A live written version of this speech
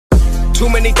Too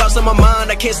many thoughts on my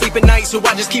mind, I can't sleep at night, so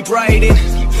I just keep writing.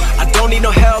 I don't need no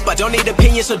help, I don't need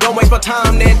opinions, so don't waste my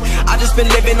time then. I just been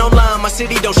living online, my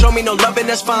city don't show me no loving,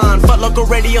 that's fine. Fuck local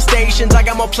radio stations, I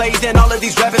got more plays than all of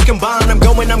these rappers combined. I'm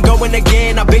going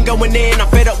again, I've been going in, I'm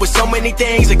fed up with so many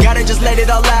things, I gotta just let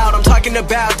it all out. I'm talking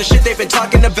about the shit they've been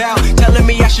talking about, telling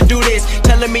me I should do this,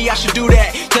 telling me I should do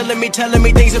that, telling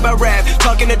me things about rap,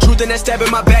 talking the truth and that stab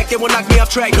in my back, they will knock me off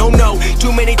track. No,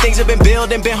 too many things have been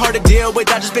building, been hard to deal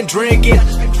with, I just been drinking.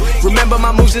 Remember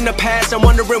my moves in the past, I'm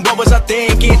wondering what was I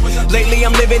thinking. Lately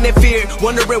I'm living in fear,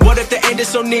 wondering what if the end is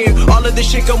so near. All of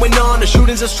this shit going on, the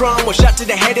shootings are strong, one shot to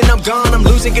the head and I'm gone. I'm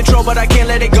losing control but I can't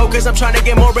let it go, cause I'm trying to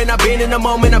get more. And I've been in the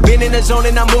moment, I've been in the zone,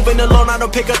 and I'm moving alone. I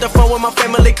don't pick up the phone when my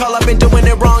family call, I've been doing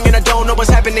it wrong and I don't know what's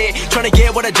happening. Trying to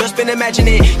get what I just been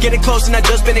imagining, getting close and I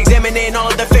just been examining all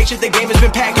of the fake shit the game has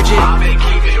been packaging. I've been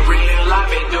keeping it real, I've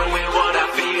been doing what I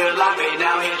feel, I've been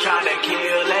out here trying to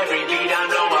kill every beat, I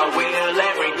know I will.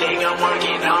 Everything I'm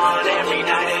working on, every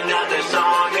night another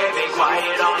song. They've been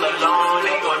quiet all along,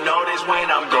 they gon' notice when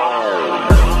I'm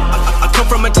gone. I come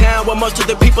from a town where most of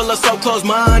the people are so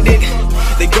close-minded.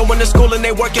 They going to school and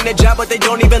they working a job but they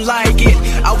don't even like it.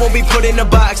 I won't be put in a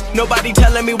box, nobody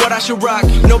telling me what I should rock,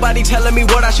 nobody telling me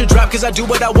what I should drop, cause I do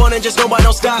what I want and just know I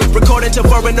don't stop. Recording till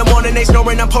 4 in the morning, they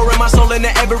snoring, I'm pouring my soul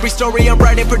into every story. I'm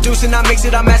writing, producing, I mix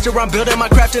it, I master, I'm building my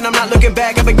craft and I'm not looking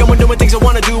back. I've been going doing things I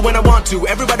wanna do when I want to.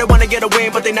 Everybody wanna get away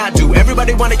but they not do.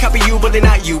 Everybody wanna copy you but they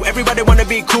not you. Everybody wanna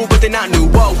be cool but they not new.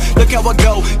 Whoa, look how I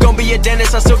go, gonna be a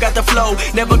dentist, I still got the flow.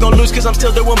 Never gonna lose cause I'm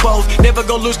still doing both. Never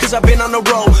gonna lose cause I've been on the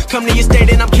road. Come to your state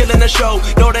and I'm killing the show.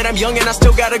 Know that I'm young and I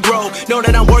still gotta grow. Know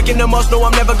that I'm working the most, know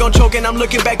I'm never gonna choke, and I'm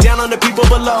looking back down on the people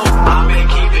below. I've been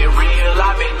keeping it real,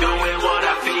 I've been doing what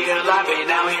I feel, I've been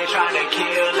out here trying to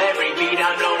kill every beat,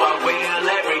 I know I will.